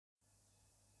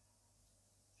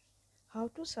how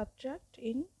to subtract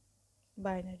in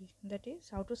binary, that is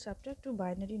how to subtract two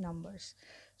binary numbers.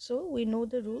 So we know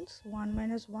the rules: 1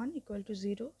 minus 1 equal to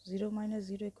 0, 0 minus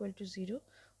 0 equal to 0,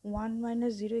 1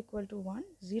 minus 0 equal to 1,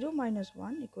 0 minus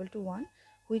 1 equal to 1,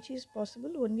 which is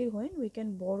possible only when we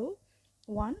can borrow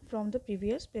 1 from the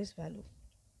previous place value.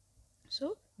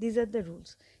 So these are the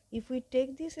rules. If we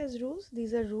take this as rules,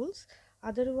 these are rules.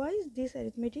 Otherwise this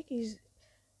arithmetic is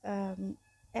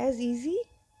as easy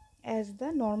as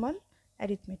the normal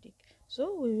arithmetic.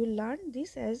 So we will learn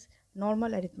this as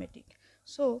normal arithmetic.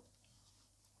 So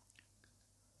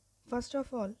first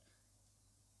of all,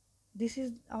 this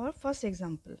is our first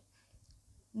example: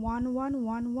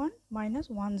 1111 minus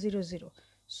 100.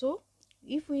 So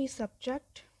if we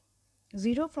subtract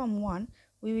 0 from 1,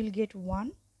 we will get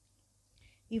 1.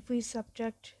 If we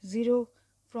subtract 0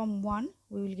 from 1,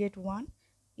 we will get 1.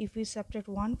 If we subtract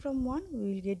 1 from 1,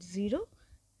 we will get 0,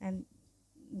 and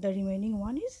the remaining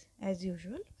one is as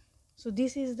usual. So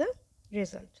this is the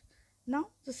result. Now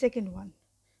the second one: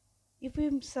 if we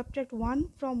subtract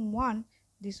 1 from 1,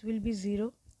 this will be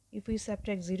 0. If we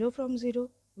subtract 0 from 0,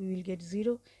 we will get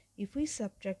 0. If we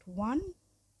subtract 1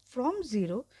 from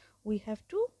 0, we have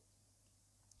to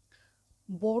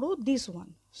borrow this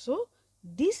one. So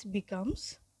this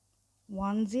becomes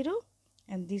 10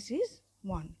 and this is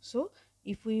 1. So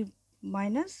if we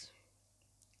minus,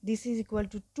 this is equal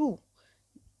to 2.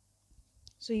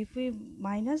 So if we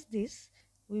minus this,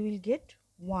 we will get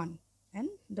 1 and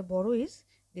the borrow is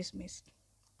dismissed.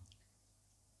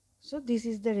 So this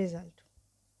is the result.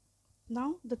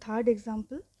 Now the third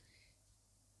example: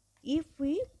 if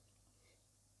we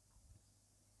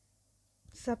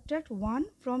subtract 1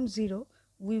 from 0,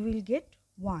 we will get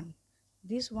 1.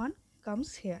 This one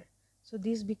comes here. So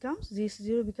this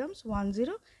 0 becomes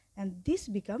 10 and this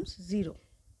becomes 0.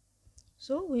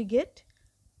 So we get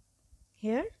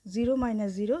here 0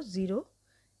 minus 0, 0.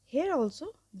 Here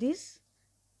also this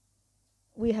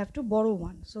we have to borrow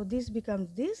 1. So this becomes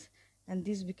this and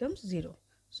this becomes 0.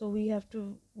 So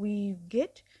we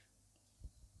get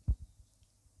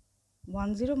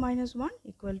 10 minus 1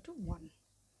 equal to 1.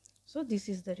 So this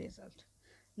is the result.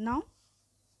 Now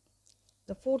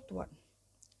the fourth one.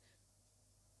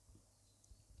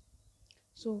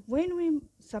 So when we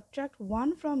subtract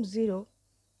 1 from 0,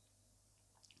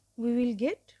 we will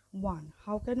get 1.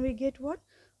 How can we get 1?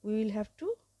 We will have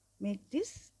to make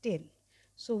this 10.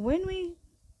 So when we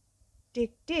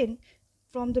take 10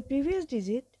 from the previous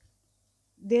digit,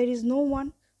 there is no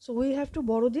 1. So we have to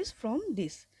borrow this from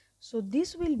this. So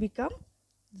this will become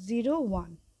 0,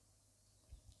 1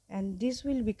 and this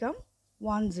will become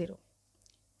 1, 0.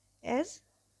 As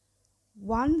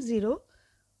 1, 0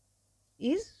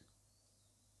 is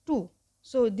 2.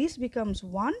 So this becomes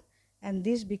 1 and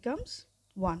this becomes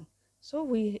 1. So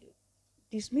we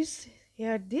dismiss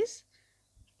here this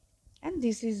and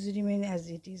this is remain as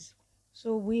it is.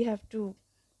 So we have to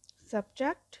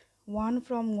subtract 1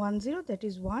 from 10, that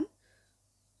is 1.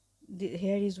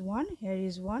 Here is 1, here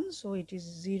is 1, so it is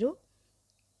 0.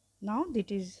 Now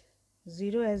it is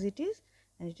 0 as it is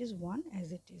and it is 1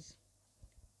 as it is.